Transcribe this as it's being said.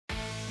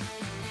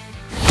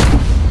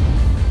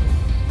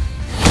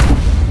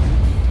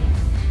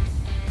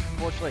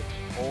eventually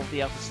all of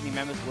the Alpha Sydney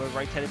members were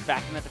rotated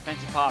back in that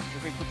defensive half.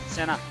 Drippy puts the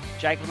centre.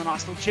 Jake with a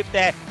nice little chip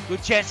there.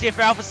 Good chance here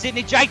for Alpha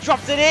Sydney. Jake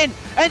drops it in,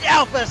 and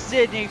Alpha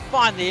Sydney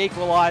find the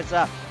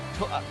equaliser.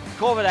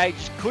 Corvidae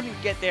just couldn't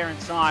get there in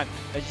time.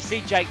 As you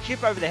see Jake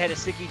chip over the head of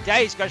Sicky.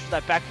 Days goes for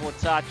that backboard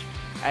touch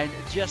and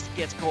just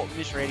gets caught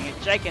misreading it.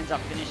 Jake ends up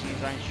finishing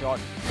his own shot.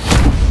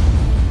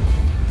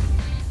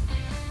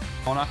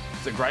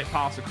 It's a great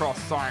pass across.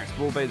 Cyrix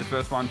will be the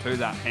first one to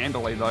that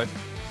handily though.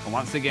 And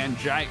once again,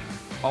 Jake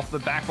off the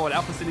backboard.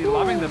 Alpha Sydney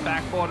loving the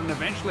backboard, and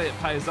eventually it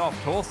pays off.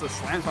 Torsa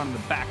slams one in the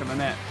back of the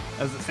net,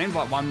 as it seems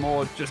like one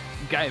more just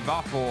gave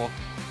up or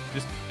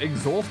just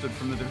exhausted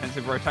from the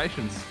defensive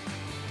rotations.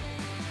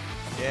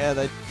 Yeah,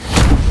 they...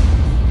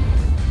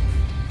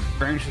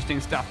 Very interesting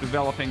stuff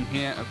developing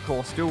here. Of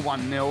course, still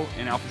 1-0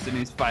 in Alpha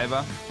Sydney's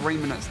favour. 3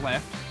 minutes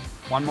left.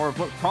 One more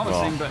looked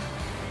promising, but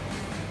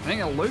I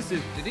think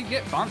Elusive, did he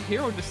get bumped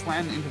here or just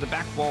slammed into the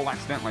back wall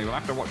accidentally? We'll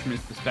have to watch from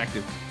his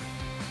perspective.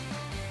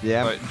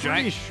 Yeah, but I'm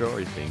pretty sure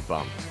he's being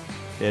bumped.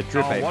 Yeah,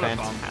 Drippy,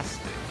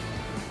 fantastic.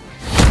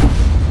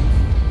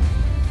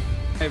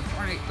 They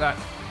break that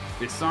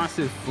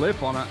decisive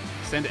flip on it,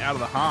 send it out of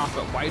the half,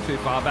 but way too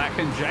far back.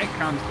 And Jake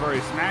comes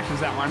through, smashes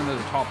that one into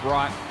the top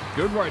right.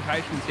 Good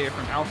rotations here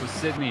from Alpha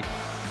Sydney.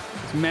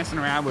 Just messing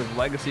around with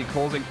Legacy,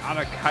 causing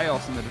utter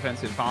chaos in the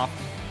defensive half.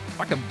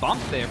 Like a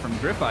bump there from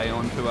Drippy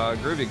onto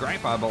Groovy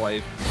Grape, I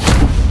believe.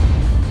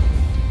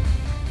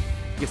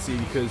 Legacy,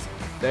 because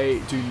they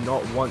do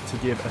not want to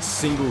give a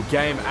single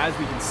game. As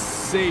we can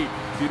see,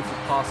 beautiful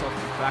pass off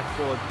the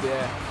backboard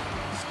there,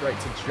 straight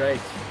to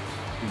Jake.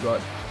 We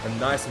got a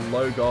nice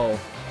low goal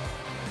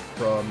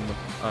from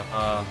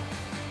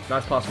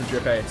nice pass from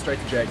Drippy, straight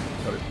to Jake.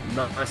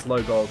 Got a nice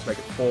low goal to make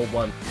it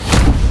 4-1.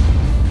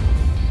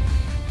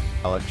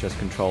 I like just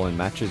controlling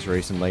matches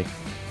recently,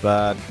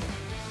 but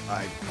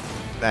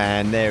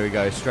and there we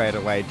go, straight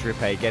away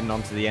Drippy getting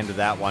onto the end of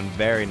that one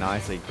very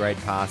nicely. Great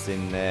pass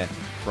in there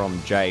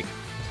from Jake.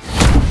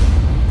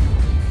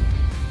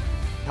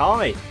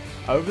 Tommy,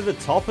 over the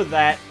top of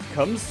that,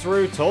 comes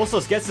through.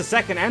 Torsos gets the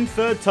second and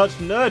third touch.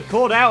 Nerd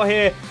caught out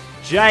here.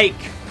 Jake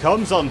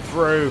comes on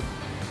through.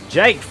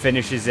 Jake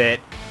finishes it.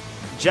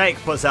 Jake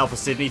puts Alpha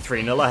Sydney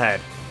 3-0 ahead.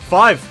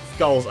 5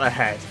 goals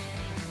ahead.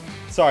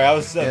 Sorry, I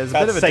was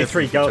about to say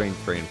 3 goals. Between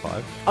 3 and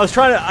 5.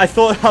 I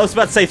thought I was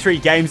about to say 3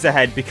 games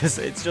ahead, because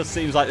it just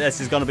seems like this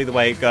is going to be the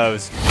way it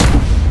goes.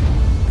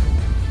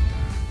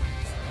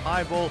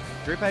 High ball,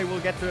 Drippy will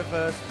get to it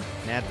first.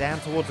 Now down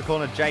towards the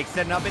corner, Jake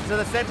setting up into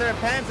the centre, and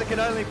Panzer can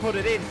only put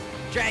it in.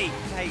 Jake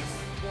takes,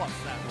 what's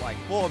that, like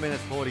 4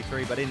 minutes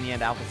 43, but in the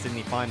end Alpha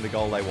Sydney find the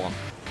goal they want.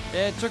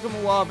 Yeah, it took them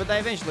a while, but they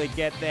eventually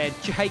get there.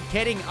 Jake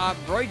getting up,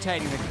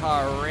 rotating the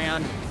car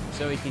around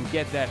so he can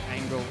get that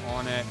angle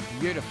on it.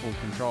 Beautiful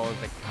control of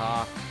the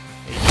car.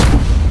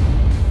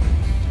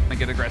 They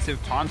get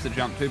aggressive, times the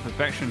jump to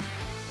perfection.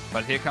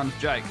 But here comes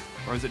Jake.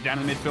 Throws it down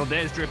in the midfield.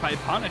 There's Drippy,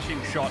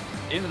 punishing shot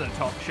into the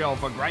top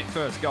shelf. A great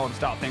first goal to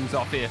start things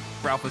off here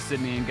for Alpha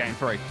Sydney in Game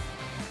 3.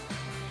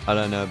 I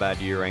don't know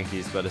about you,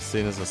 Rankies, but as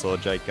soon as I saw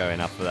Jake going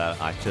up for that,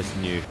 I just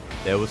knew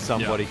there was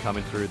somebody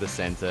coming through the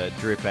centre.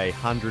 Drippy,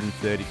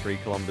 133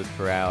 kilometres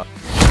per hour.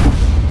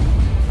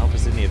 Alpha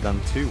Sydney have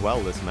done too well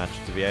this match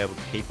to be able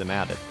to keep them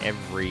out at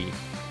every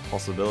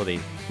possibility.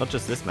 Not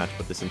just this match,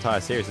 but this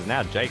entire series. Is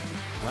now Jake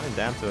running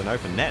down to an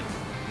open net.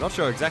 Not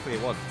sure exactly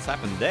what's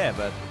happened there,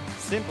 but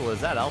simple as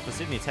that. Alpha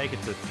Sydney take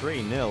it to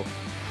 3-0.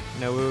 You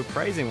know, we were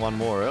praising one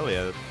more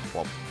earlier.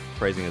 Well,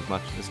 praising as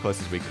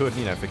close as we could,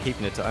 you know, for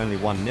keeping it to only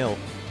 1-0.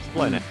 It's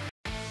blown out.